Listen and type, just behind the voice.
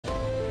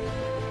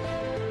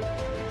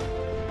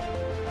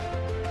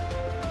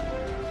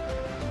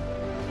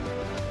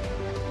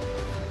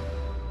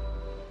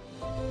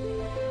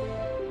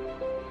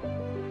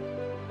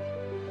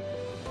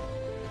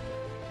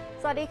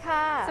สวัสดีค่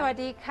ะ สวัส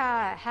ดีค่ะ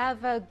Have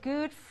a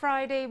good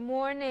Friday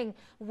morning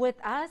with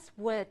us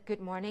with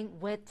Good Morning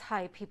with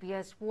Thai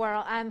PBS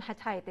World. I'm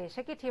Hatay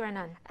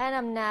Teshakitiranan. And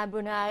I'm Nab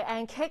Brunei,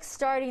 and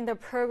kick-starting the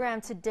program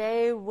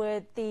today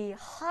with the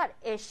hot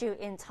issue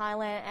in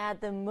Thailand at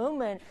the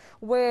moment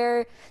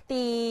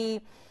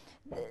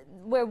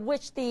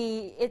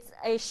it's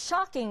a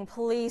shocking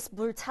police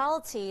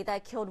brutality that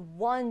killed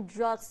one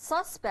drug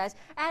suspect,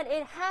 and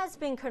it has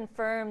been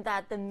confirmed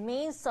that the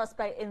main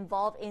suspect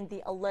involved in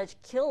the alleged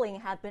killing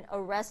had been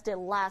arrested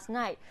last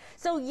night.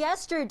 So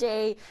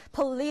yesterday,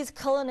 police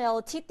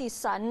Colonel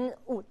Thitisan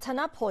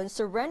Utthanaphon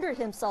surrendered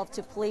himself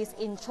to police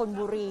in Chon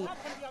Buri.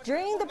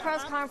 During the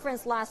press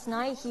conference last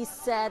night, he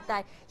said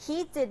that he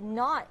did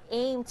not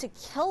aim to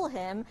kill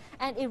him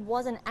and it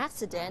was an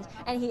accident,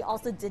 and he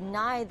also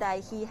denied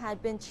that he had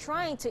been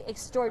trying to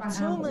extort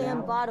 2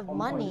 million baht of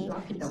money,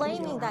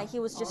 claiming that he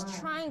was just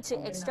trying to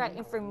extract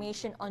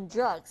information on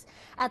drugs.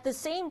 At the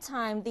same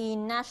time, the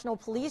National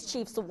Police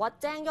Chief Suwat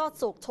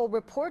Jangyodsuk told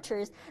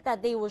reporters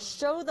that they will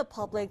show the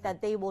public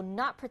that they will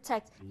not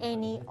protect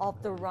any of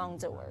the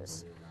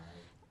wrongdoers.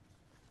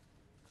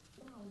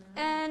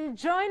 And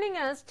joining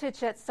us to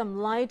shed some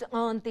light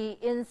on the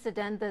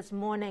incident this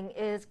morning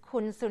is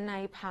Kun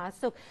Sunai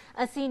Pasuk,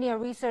 a senior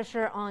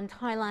researcher on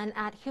Thailand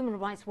at Human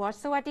Rights Watch.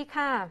 สวัสดี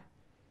ค่ะ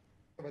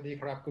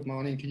Good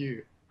morning to you.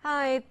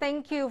 Hi,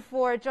 thank you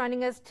for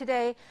joining us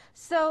today.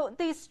 So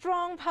the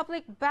strong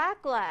public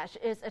backlash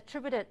is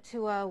attributed to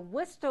a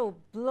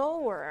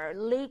whistleblower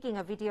leaking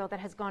a video that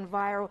has gone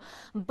viral.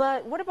 But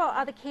what about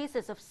other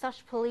cases of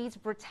such police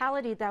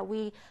brutality that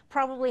we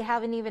probably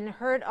haven't even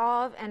heard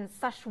of, and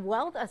such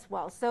wealth as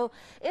well? So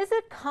is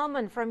it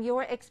common from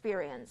your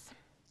experience?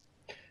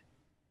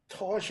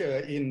 Torture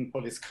in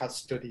police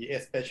custody,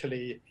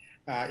 especially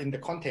in the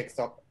context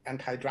of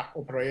anti-drug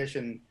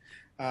operation,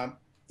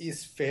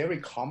 is very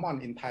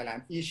common in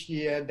Thailand. Each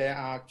year there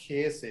are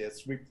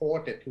cases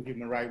reported to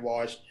Human Rights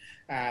Watch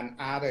and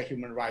other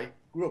human rights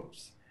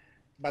groups.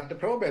 But the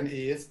problem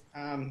is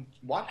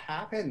what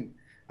happened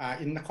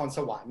in Nakhon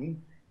Sawan,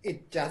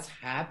 it just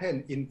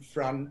happened in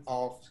front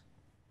of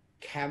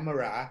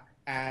camera,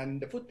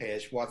 and the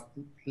footage was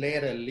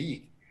later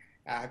leaked,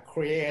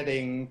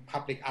 creating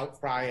public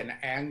outcry and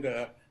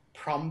anger,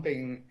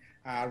 prompting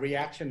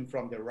reaction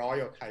from the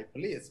Royal Thai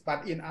Police.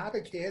 But in other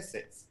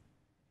cases,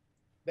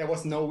 there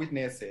was no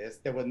witnesses,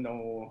 there were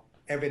no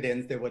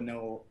evidence, there were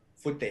no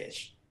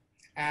footage.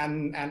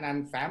 And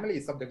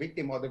families of the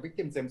victim or the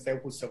victims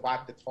themselves who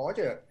survived the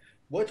torture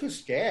were too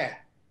scared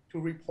to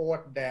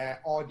report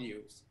their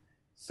ordeals.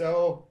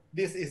 So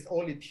this is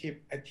only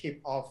a tip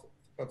of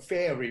a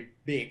very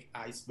big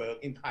iceberg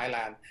in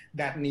Thailand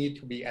that need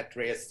to be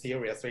addressed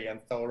seriously and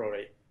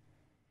thoroughly.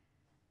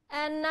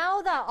 And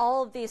now that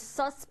all of these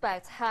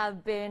suspects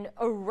have been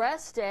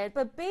arrested,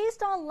 but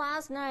based on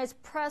last night's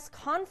press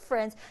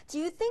conference, do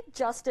you think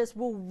justice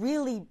will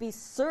really be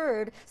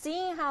served,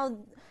 seeing how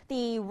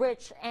the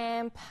rich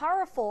and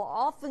powerful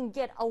often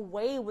get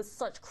away with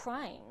such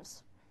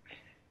crimes?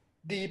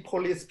 The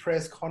police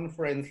press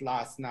conference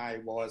last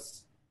night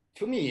was,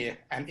 to me,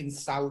 an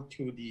insult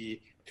to the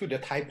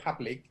Thai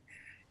public.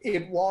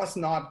 It was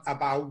not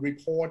about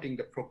reporting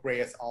the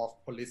progress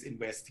of police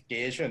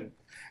investigation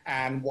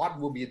and what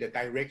will be the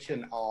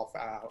direction of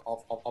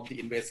the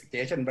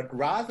investigation, but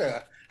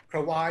rather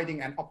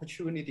providing an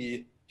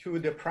opportunity to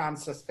the prime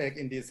suspect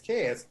in this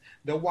case,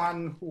 the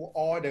one who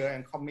ordered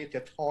and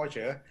committed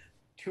torture,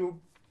 to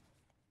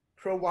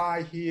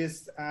provide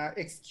his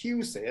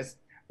excuses,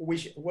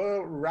 which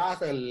were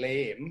rather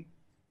lame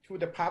to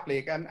the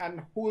public,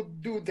 and who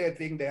do they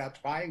think they are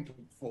trying to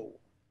fool?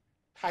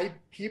 Thai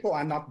people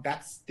are not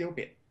that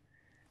stupid.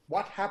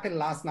 What happened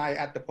last night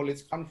at the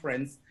police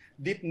conference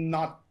did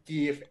not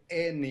give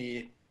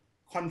any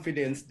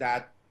confidence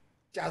that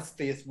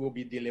justice will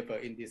be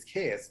delivered in this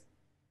case.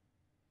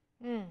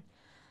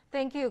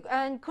 Thank you.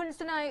 And Kun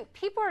Sunai,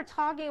 people are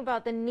talking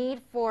about the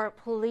need for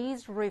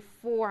police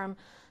reform.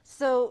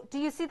 So do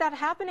you see that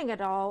happening at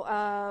all,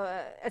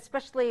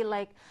 especially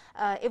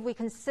if we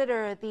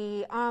consider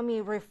the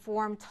army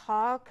reform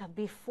talk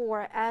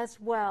before as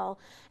well,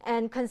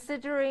 and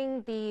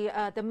considering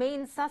the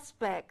main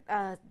suspect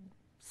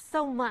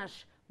so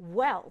much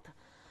wealth?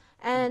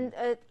 And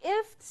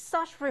if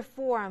such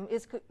reform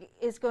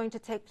is going to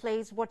take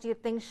place, what do you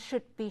think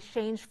should be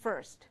changed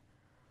first?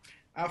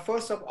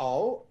 First of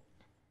all,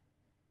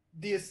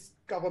 this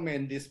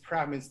government, this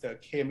prime minister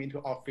came into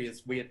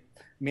office with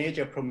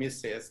major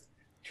promises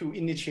to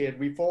initiate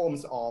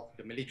reforms of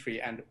the military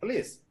and the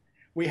police.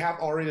 We have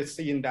already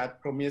seen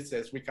that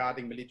promises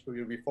regarding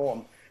military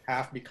reform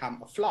have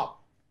become a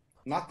flop.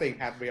 Nothing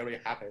had really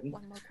happened.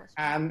 One more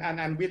question.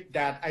 And with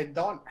that, I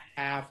don't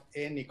have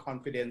any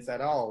confidence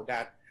at all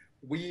that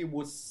we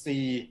would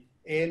see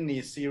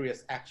any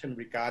serious action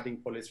regarding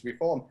police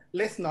reform.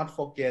 Let's not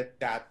forget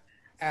that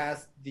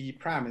as the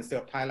Prime Minister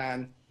of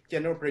Thailand,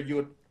 General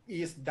Prayut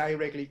is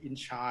directly in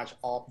charge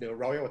of the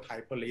Royal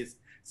Thai Police.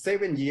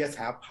 7 years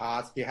have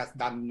passed, he has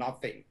done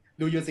nothing.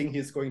 Do you think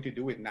he's going to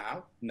do it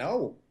now?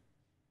 No.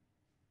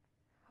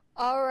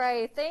 All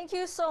right. Thank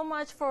you so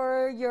much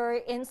for your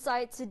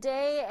insight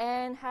today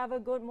and have a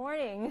good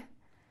morning.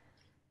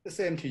 The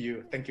same to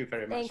you. Thank you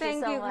very much.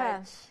 Thank you so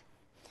much.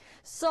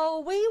 So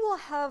we will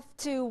have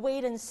to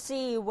wait and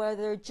see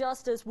whether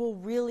justice will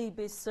really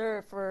be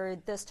served for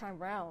this time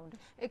round.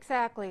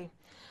 Exactly.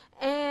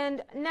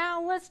 And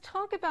now let's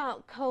talk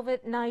about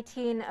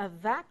COVID-19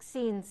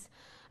 vaccines.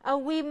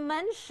 We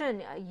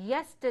mentioned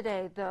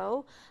yesterday,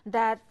 though,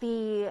 that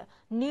the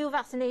new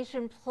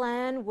vaccination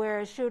plan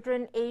where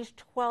children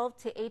aged 12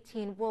 to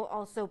 18 will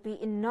also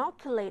be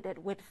inoculated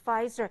with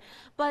Pfizer.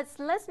 But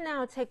let's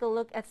now take a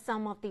look at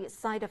some of the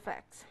side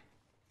effects.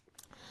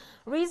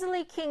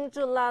 Recently, King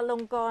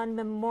Chulalongkorn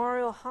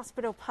Memorial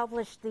Hospital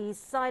published the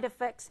side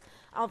effects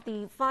of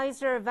the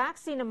Pfizer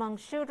vaccine among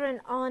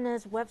children on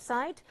its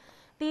website.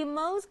 The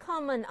most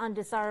common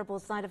undesirable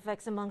side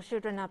effects among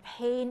children are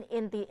pain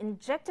in the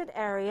injected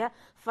area,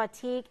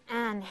 fatigue,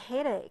 and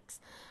headaches.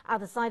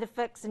 Other side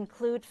effects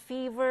include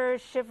fever,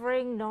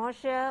 shivering,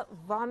 nausea,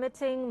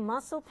 vomiting,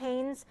 muscle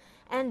pains,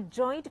 and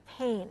joint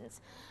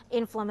pains.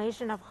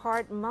 Inflammation of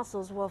heart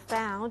muscles were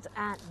found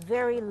at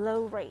very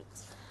low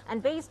rates.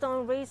 And based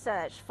on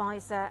research,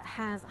 Pfizer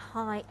has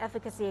high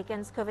efficacy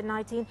against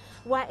COVID-19,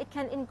 where it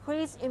can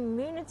increase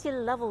immunity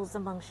levels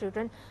among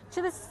children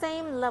to the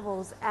same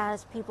levels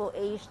as people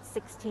aged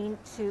 16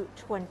 to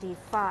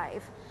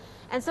 25.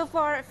 And so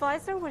far,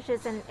 Pfizer, which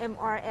is an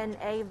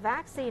mRNA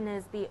vaccine,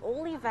 is the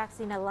only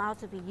vaccine allowed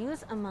to be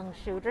used among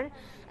children,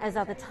 as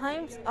other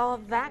types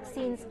of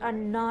vaccines are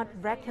not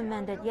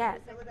recommended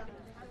yet.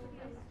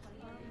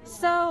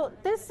 So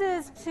this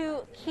is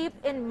to keep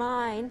in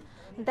mind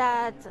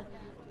that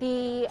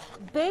the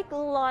big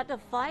lot of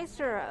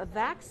Pfizer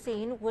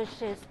vaccine,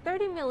 which is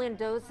 30 million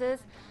doses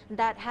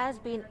that has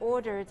been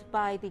ordered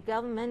by the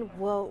government,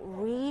 will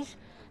reach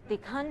the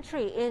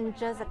country in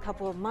just a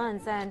couple of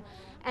months. And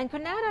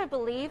Kunal, I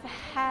believe,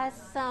 has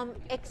some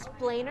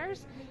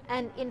explainers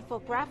and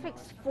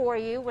infographics for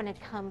you when it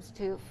comes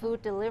to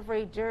food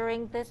delivery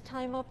during this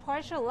time of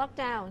partial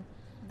lockdown.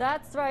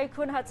 That's right,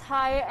 Kun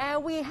Hatai,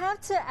 and we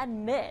have to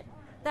admit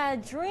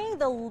that during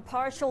the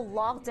partial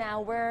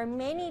lockdown, where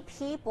many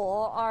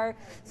people are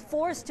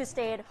forced to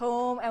stay at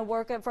home and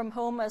work from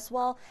home as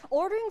well,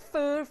 ordering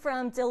food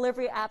from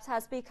delivery apps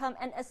has become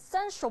an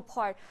essential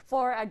part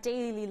for our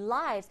daily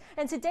lives.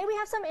 And today we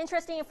have some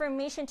interesting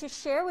information to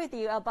share with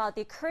you about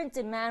the current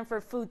demand for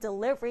food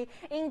delivery,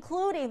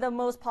 including the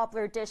most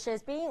popular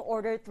dishes being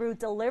ordered through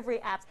delivery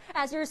apps.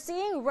 As you're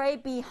seeing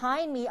right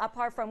behind me,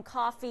 apart from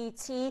coffee,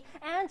 tea,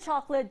 and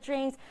chocolate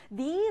drinks,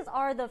 these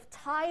are the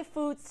Thai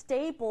food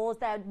staples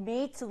that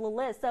made to the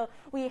list. So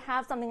we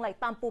have something like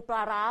tampu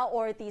prara,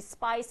 or the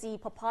spicy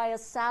papaya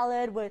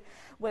salad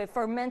with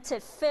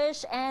fermented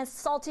fish and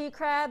salty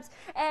crabs.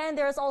 And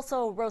there's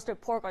also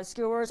roasted pork on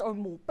skewers, or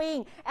mu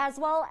ping, as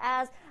well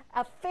as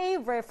a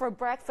favorite for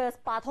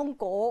breakfast, pa thong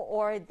ko,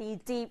 or the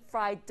deep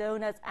fried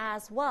donuts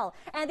as well.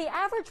 And the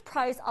average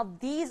price of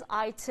these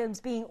items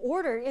being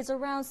ordered is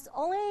around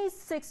only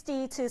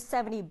 60 to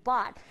 70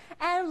 baht.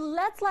 And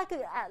let's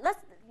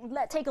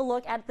take a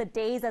look at the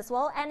days as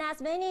well. And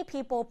as many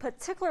people,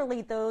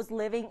 particularly those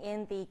living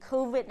in the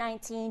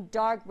COVID-19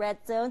 dark red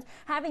zones,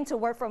 having to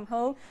work from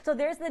home, so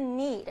there's the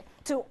need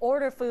to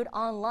order food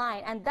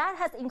online, and that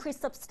has increased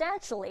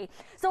substantially.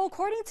 So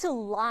according to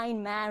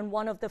Line Man,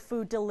 one of the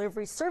food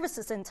delivery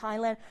services in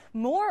Thailand,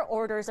 more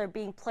orders are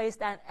being placed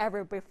than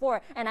ever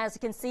before. And as you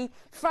can see,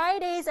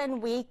 Fridays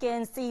and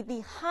weekends see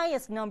the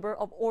highest number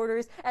of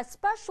orders,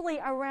 especially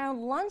around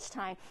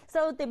lunchtime.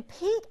 So the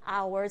peak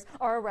hours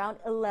are around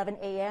 11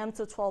 a.m.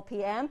 to 12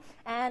 p.m.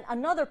 And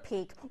another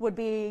peak would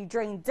be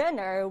during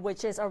dinner,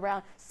 which is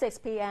around 6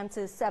 p.m.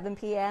 to 7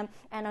 p.m.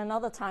 And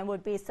another time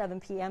would be 7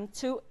 p.m.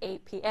 to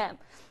 8 p.m.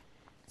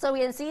 So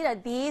we can see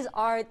that these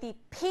are the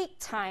peak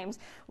times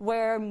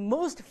where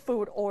most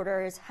food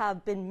orders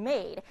have been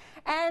made.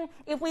 And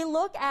if we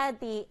look at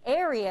the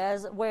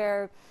areas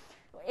where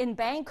in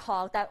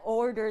Bangkok that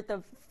ordered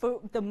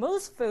the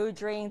most food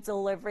during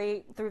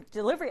delivery through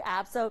delivery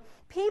apps. So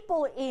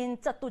people in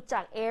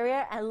Chatuchak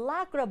area and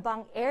La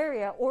Krabang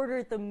area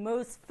ordered the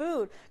most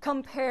food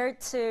compared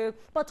to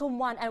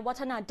Pathumwan and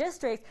Watana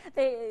districts.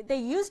 They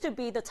used to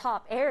be the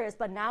top areas,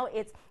 but now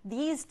it's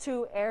these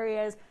two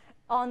areas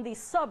on the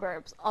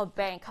suburbs of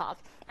Bangkok.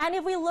 And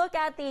if we look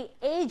at the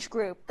age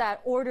group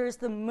that orders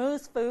the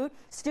most food,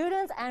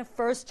 students and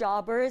first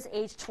jobbers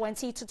aged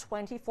 20 to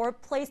 24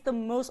 place the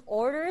most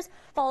orders,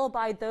 followed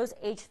by those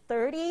aged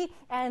 30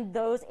 and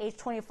those aged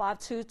 25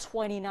 to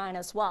 29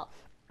 as well.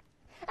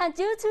 And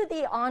due to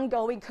the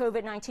ongoing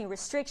COVID-19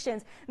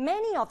 restrictions,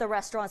 many of the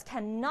restaurants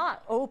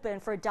cannot open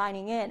for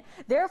dining in.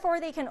 Therefore,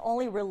 they can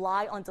only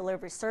rely on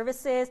delivery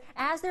services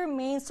as their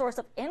main source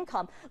of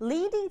income,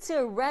 leading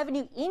to a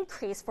revenue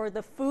increase for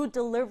the food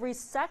delivery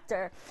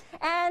sector.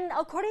 And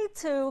according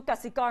to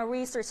Kasikorn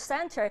Research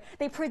Center,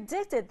 they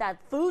predicted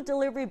that food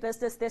delivery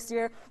business this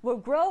year will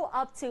grow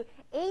up to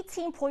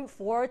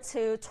 18.4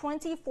 to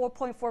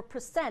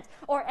 24.4%,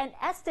 or an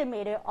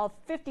estimated of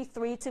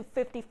 53 to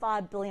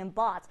 55 billion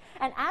baht.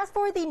 And as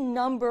for the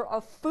number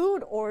of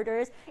food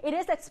orders, it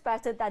is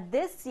expected that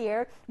this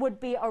year would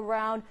be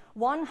around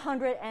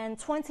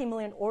 120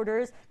 million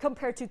orders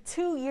compared to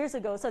 2 years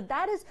ago. So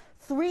that is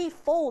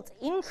threefold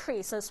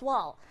increase as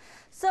well.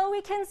 So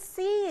we can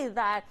see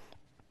that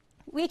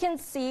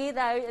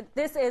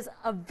this is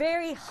a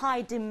very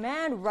high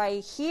demand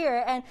right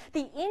here, and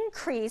the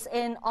increase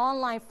in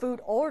online food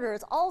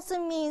orders also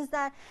means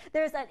that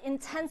there's an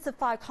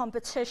intensified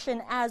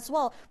competition as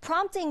well,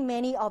 prompting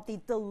many of the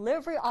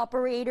delivery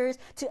operators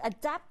to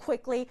adapt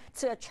quickly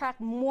to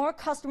attract more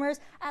customers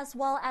as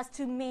well as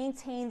to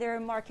maintain their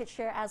market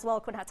share as well.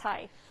 Kun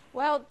Hatai.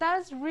 Well,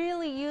 that's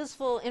really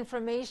useful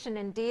information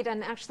indeed,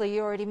 and actually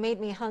you already made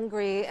me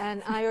hungry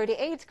and I already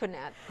ate,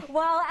 Kunat.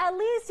 Well, at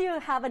least you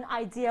have an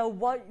idea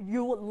what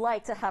you would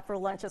like to have for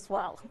lunch as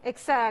well.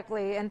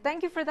 Exactly, and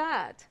thank you for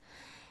that.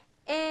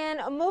 And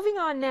moving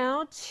on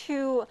now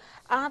to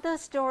other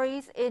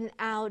stories in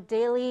our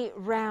daily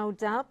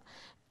roundup.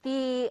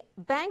 The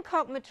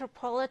Bangkok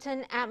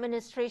Metropolitan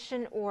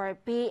Administration, or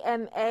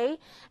BMA,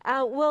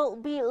 will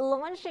be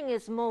launching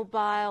its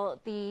mobile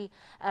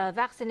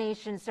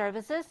vaccination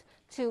services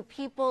to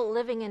people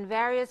living in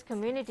various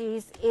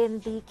communities in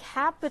the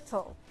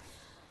capital.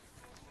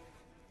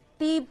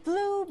 The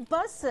blue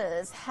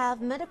buses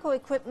have medical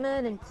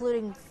equipment,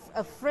 including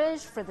a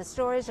fridge for the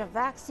storage of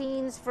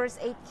vaccines, first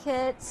aid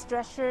kits,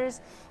 stretchers,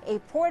 a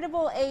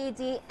portable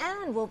AED,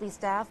 and will be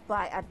staffed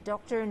by a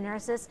doctor,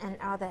 nurses, and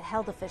other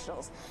health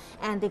officials.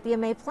 And the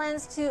BMA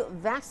plans to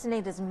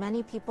vaccinate as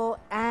many people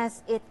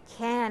as it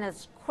can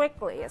as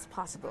quickly as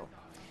possible.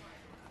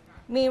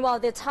 Meanwhile,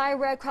 the Thai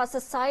Red Cross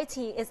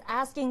Society is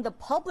asking the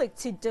public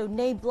to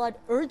donate blood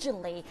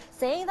urgently,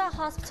 saying that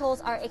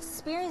hospitals are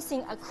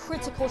experiencing a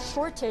critical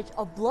shortage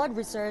of blood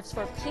reserves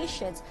for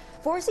patients,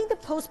 forcing the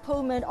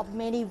postponement of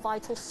many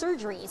vital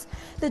surgeries.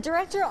 The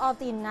director of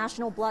the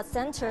National Blood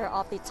Center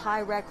of the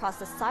Thai Red Cross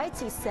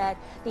Society said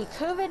the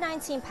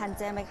COVID-19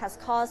 pandemic has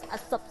caused a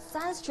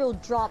substantial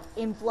drop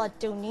in blood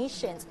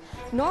donations.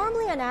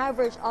 Normally, an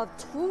average of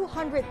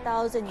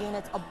 200,000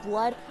 units of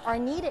blood are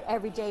needed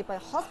every day by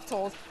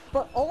hospitals,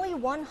 but only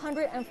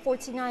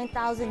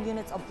 149,000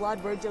 units of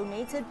blood were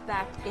donated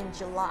back in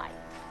July.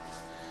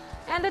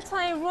 And the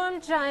Thai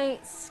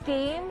Rumjai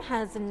scheme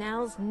has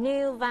announced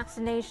new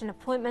vaccination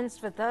appointments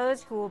for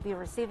those who will be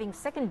receiving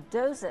second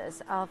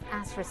doses of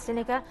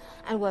AstraZeneca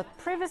and were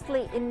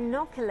previously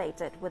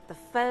inoculated with the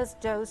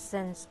first dose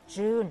since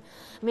June.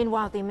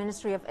 Meanwhile, the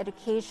Ministry of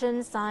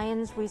Education,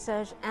 Science,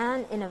 Research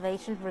and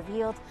Innovation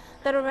revealed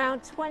that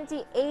around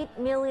 28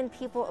 million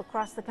people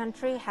across the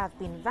country have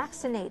been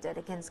vaccinated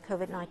against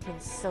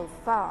COVID-19 so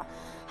far.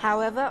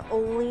 However,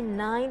 only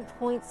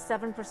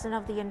 9.7%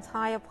 of the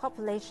entire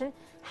population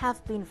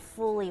have been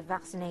fully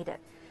vaccinated.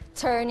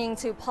 Turning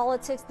to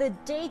politics, the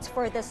date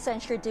for the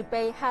censure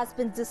debate has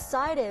been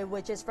decided,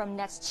 which is from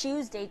next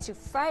Tuesday to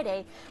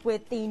Friday,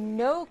 with the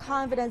no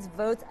confidence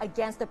votes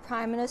against the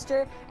Prime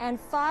Minister and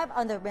 5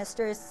 other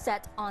ministers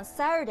set on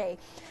Saturday.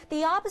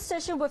 The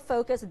opposition would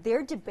focus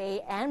their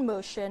debate and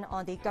motion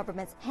on the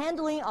government's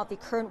handling of the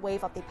current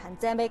wave of the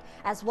pandemic,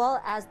 as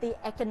well as the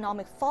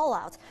economic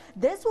fallout.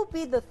 This will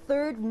be the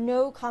third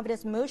no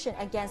confidence motion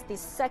against the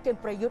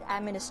second Prayut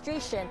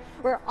administration,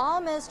 where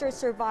all ministers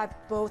survived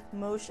both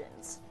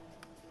motions.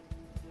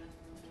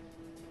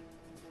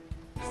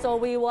 So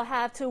we will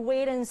have to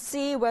wait and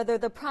see whether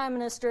the Prime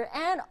Minister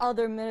and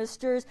other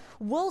ministers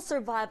will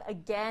survive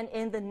again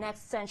in the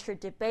next censure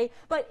debate.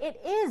 But it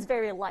is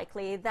very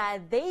likely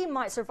that they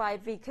might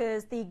survive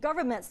because the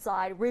government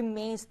side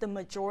remains the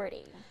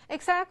majority.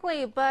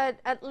 Exactly, but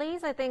at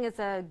least I think it's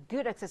a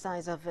good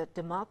exercise of a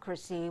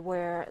democracy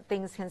where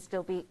things can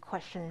still be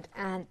questioned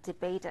and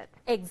debated.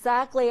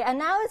 Exactly, and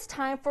now it's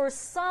time for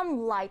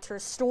some lighter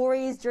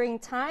stories. During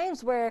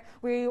times where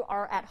we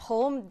are at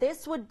home,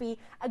 this would be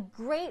a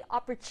great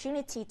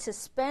opportunity to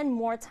spend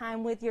more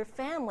time with your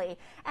family.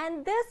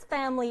 And this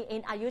family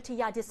in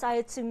Ayutthaya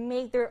decided to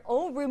make their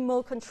own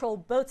remote control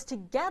boats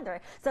together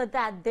so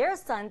that their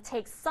son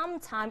takes some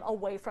time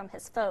away from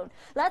his phone.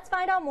 Let's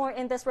find out more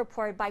in this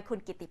report by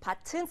Kun Gittipat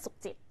Thyn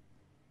Sukjit.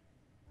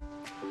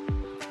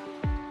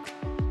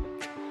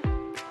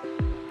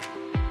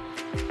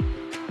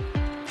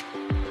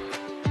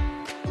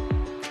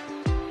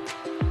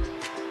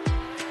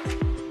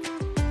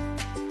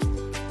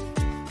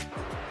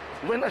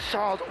 When a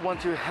child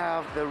wants to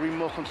have the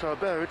remote control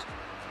boat,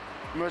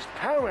 most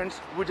parents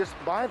would just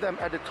buy them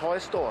at the toy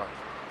store.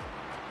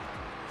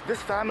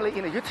 This family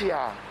in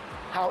Ayutthaya,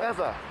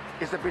 however,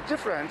 is a bit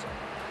different,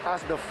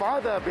 as the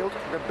father built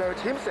the boat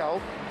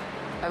himself,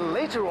 and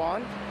later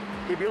on,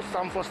 he built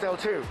some for sale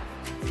too.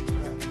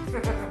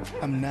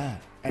 Amna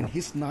and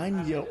his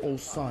 9-year-old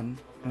son,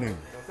 Nim,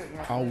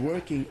 are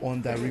working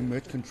on the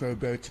remote control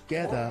boat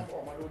together,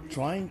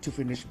 trying to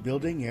finish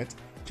building it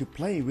to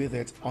play with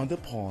it on the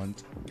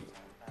pond.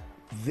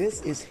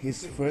 This is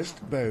his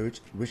first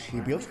boat which he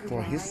built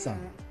for his son.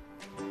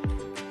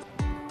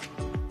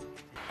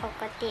 ป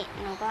กติ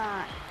หนูก็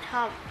ช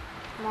อบ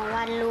มาว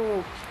าดรู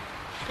ป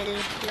เป็น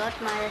รถ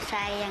มอเตอร์ไซ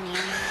ค์อย่างเ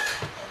งี้ย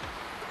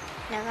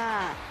แล้วก็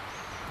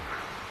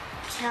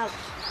ชอบ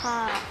พ่อ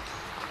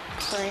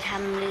เคยท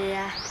ำเรือ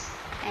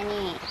อัน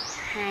นี้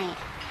ให้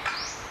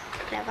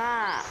แล้วก็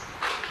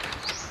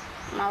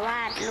มาว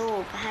าดรู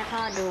ปให้พ่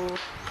อดู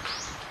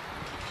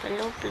เป็น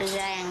รูปเรื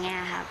ออย่างเงี้ย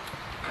ครับ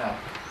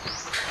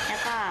แล้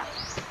วก็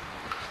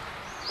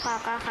พ่อ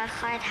ก็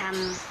ค่อยๆท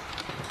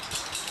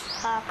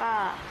ำพ่อก็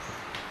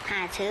หา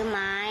ซื้อไ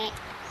ม้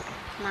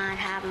มา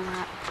ทำค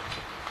รับ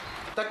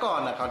แต่ก่อน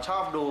น่ะเขาชอ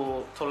บดู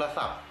โทร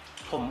ศัพท์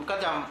ผมก็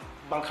จะ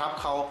บังคับ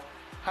เขา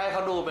ให้เข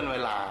าดูเป็นเว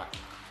ลา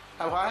แ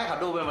ต่พอให้เขา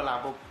ดูเป็นเวลา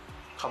ปุ๊บ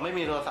เขาไม่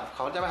มีโทรศัพท์เข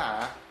าจะไปหา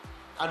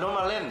อันนู้น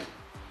มาเล่น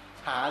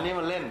หาอันนี้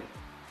มาเล่น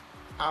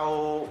เอา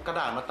กระ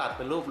ดาษมาตัดเ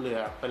ป็นรูปเรือ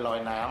เป็นรอย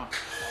น้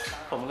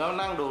ำผมก็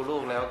นั่งดูลู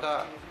กแล้วก็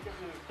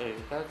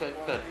ก็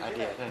เกิดไอเ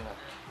ดียขึ้นครับ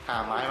หา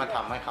ไม้มาท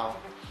ำให้เขา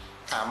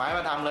หาไม้ม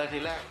าทำเลยที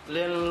แรกเ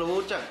รียนรู้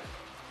จาก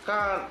ก็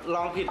ล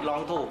องผิดลอ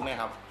งถูกเนี่ย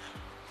ครับ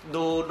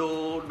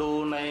ดู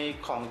ใน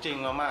ของจริง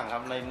มากค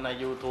รับใน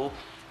YouTube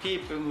ที่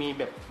มี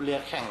แบบเรือ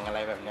แข่งอะไร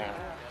แบบนี้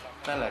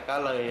นั่นแหละก็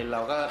เลยเรา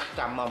ก็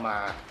จำมา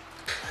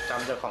จ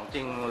ำจากของจ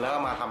ริงแล้วก็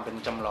มาทำเป็น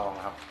จำลอง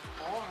ครับ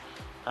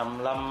ท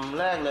ำลำ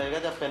แรกเลยก็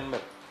จะเป็นแบ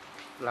บ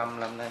ล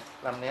ำเ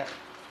นี้ย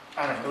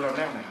ไหนดูลำแ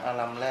รกหน่อย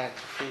ลำแรก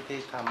ที่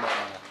ทำมา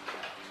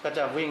ก็จ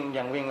ะ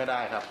ยังวิ่งไม่ได้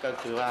ครับก็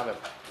คือว่าแบบ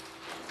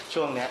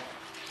ช่วงเนี้ย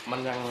มั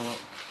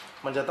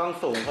นจะต้อง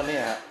สูงเพราะเนี่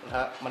ยฮ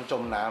ะมันจ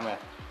มน้ำไง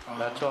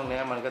แล้วช่วงนี้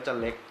มันก็จะ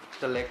เ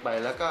ล็กไป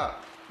แล้วก็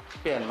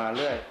เปลี่ยนมาเ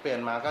รื่อยเปลี่ยน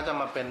มาก็จะ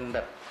มาเป็นแบ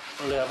บ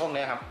เรือพวก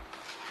นี้ครับ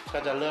ก็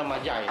จะเริ่มมา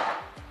ใหญ่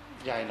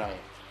หน่อย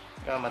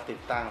ก็มาติด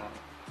ตั้ง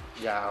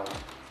ยาว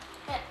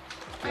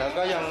แล้ว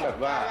ก็ยังแบบ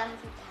ว่า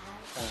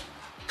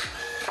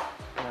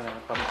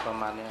ประ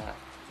มาณนี้ครับ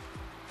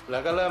แล้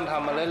วก็เริ่มท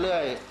ำมาเรื่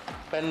อย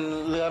ๆเป็น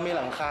เรือมีห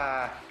ลังคา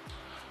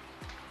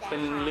เป็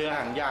นเรือห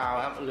างยาว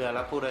ครับเรือ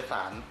รับผู้โดยส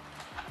าร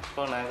พ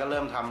วกนั้นก็เ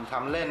ริ่มท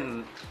ำเล่น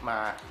มา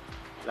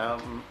แล้ว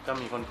ก็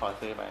มีคนขอ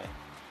ซื้อไป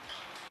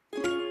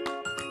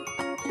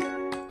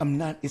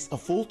Amnat is a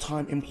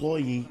full-time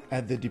employee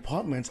at the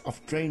Department of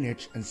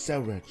Drainage and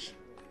Sewerage.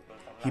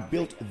 He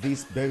built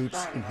these boats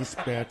in his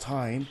spare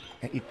time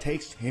and it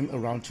takes him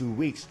around 2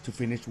 weeks to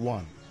finish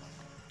one.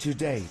 To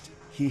date,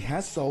 he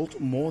has sold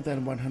more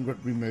than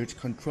 100 remote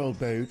control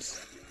boats.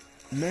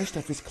 Most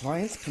of his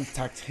clients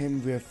contact him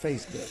via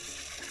Facebook.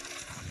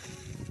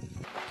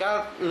 ก็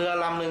เรือ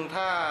ลำหนึ่ง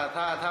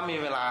ถ้ามี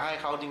เวลาให้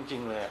เขาจริ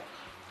งๆเลย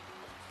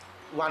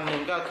วันหนึ่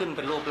งก็ขึ้นเ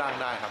ป็นรูปร่าง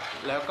ได้ครับ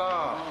แล้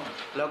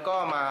วก็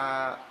มา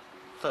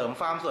เสริม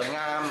ความสวยง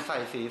ามใส่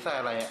สีใส่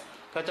อะไร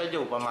ก็จะอ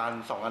ยู่ประมาณ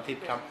2 อาทิต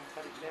ย์ครับ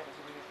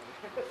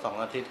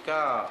2 อาทิตย์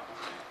ก็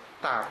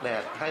ตากแด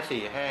ดให้สี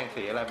แห้ง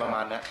สีอะไรประม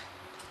าณนี้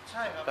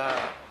ก็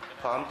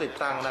พร้อมติด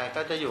ตั้งได้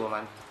ก็จะอยู่ประมา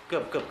ณเกื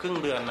อบครึ่ง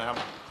เดือนนะครับ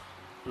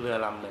เรือ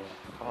ลำหนึ่ง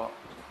เพราะ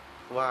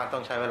ว่าต้อ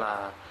งใช้เวลา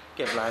เ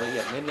ก็บรายละเอี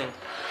ยดนิดนึง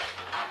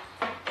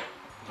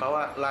เพราะว่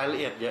ารายละ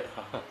เอียดเยอะค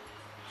รับ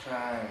ใ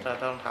ช่ถ้า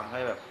ต้องทำให้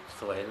แบบ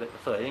สว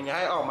ยอย่างเงี้ยใ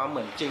ห้ออกมาเห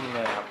มือนจริงเล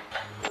ยครับ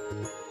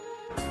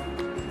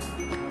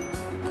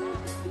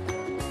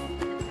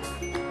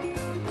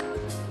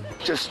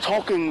Just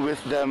talking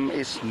with them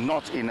is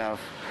not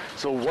enough.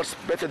 So what's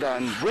better than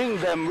bring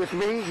them with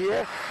me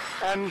here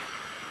and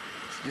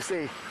you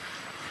see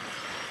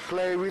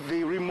play with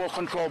the remote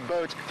control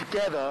boat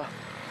together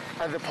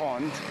at the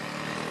pond.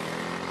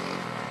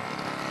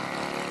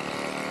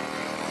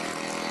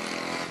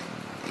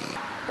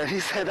 And he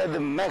said that the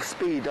max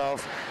speed of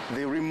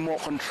the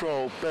remote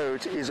control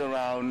boat is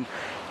around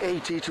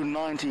 80 to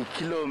 90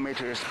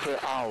 kilometers per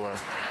hour.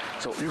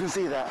 So you can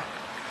see that.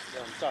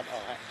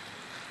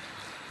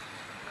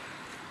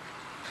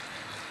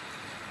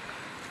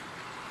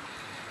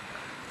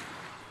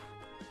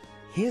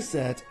 He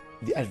said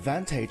the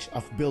advantage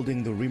of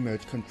building the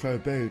remote control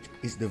boat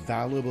is the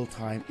valuable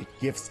time it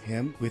gives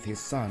him with his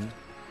son,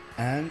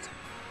 and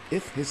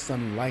if his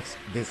son likes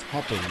this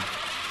hobby,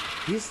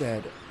 he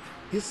said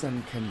his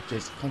son can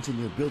just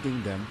continue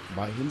building them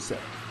by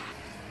himself.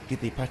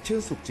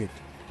 Gitipatil Sukjit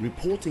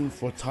reporting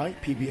for Thai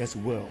PBS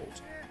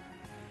World.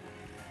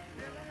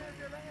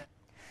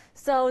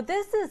 So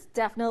this is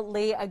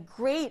definitely a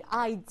great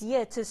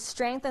idea to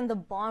strengthen the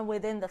bond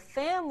within the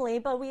family,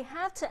 but we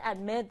have to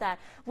admit that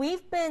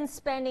we've been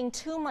spending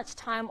too much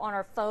time on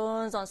our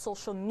phones, on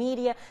social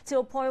media, to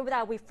a point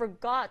that we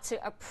forgot to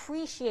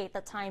appreciate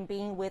the time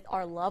being with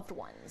our loved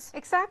ones.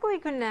 Exactly,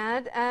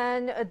 Kunad,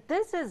 and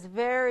this is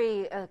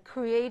very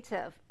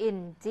creative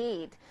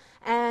indeed.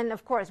 And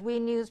of course, we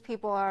news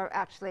people are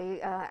actually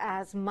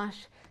as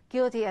much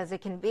guilty as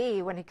it can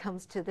be when it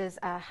comes to this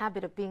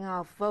habit of being on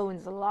our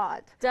phones a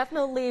lot.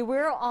 Definitely,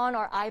 we're on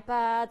our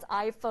iPads,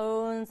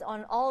 iPhones,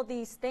 on all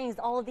these things,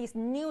 all of these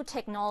new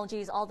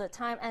technologies all the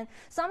time. And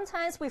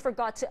sometimes we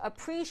forgot to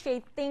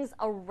appreciate things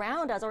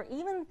around us, or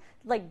even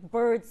like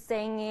birds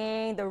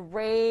singing, the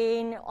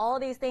rain, all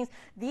these things.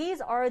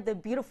 These are the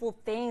beautiful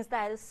things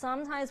that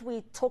sometimes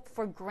we took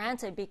for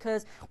granted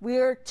because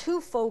we're too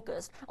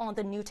focused on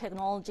the new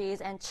technology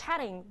stories and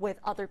chatting with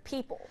other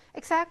people.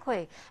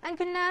 Exactly. And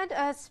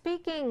Kunad,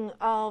 speaking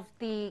of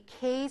the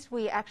case,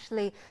 we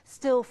actually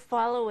still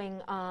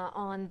following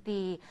on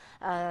the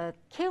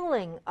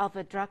killing of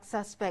a drug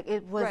suspect.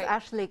 It was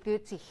actually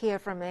good to hear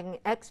from an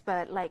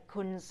expert like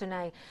Kun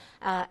Sunai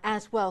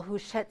as well, who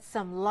shed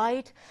some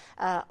light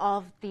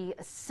of the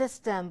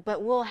system.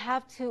 But we'll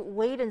have to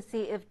wait and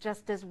see if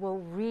justice will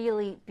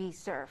really be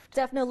served.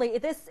 Definitely.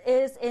 This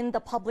is in the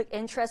public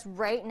interest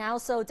right now,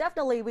 so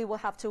definitely we will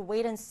have to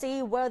wait and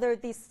see whether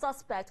the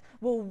suspect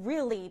will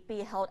really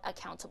be held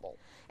accountable.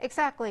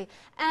 Exactly.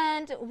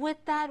 And with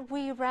that,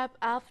 we wrap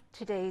up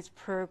today's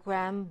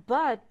program,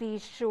 but be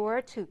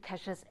sure to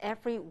catch us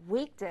every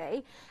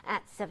weekday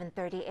at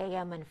 7:30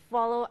 a.m. and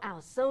follow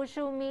our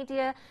social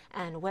media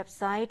and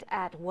website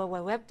at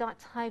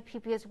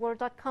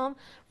www.thaipbsworld.com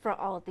for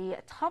all the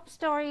top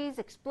stories,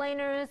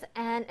 explainers,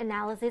 and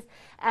analysis,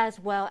 as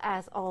well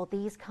as all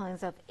these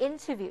kinds of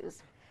interviews.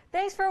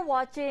 Thanks for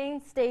watching.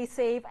 Stay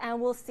safe, and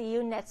we'll see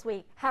you next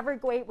week. Have a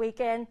great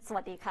weekend. ส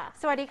วัสดีค่ะ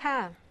สวัสดีค่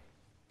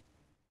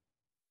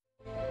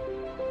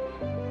ะ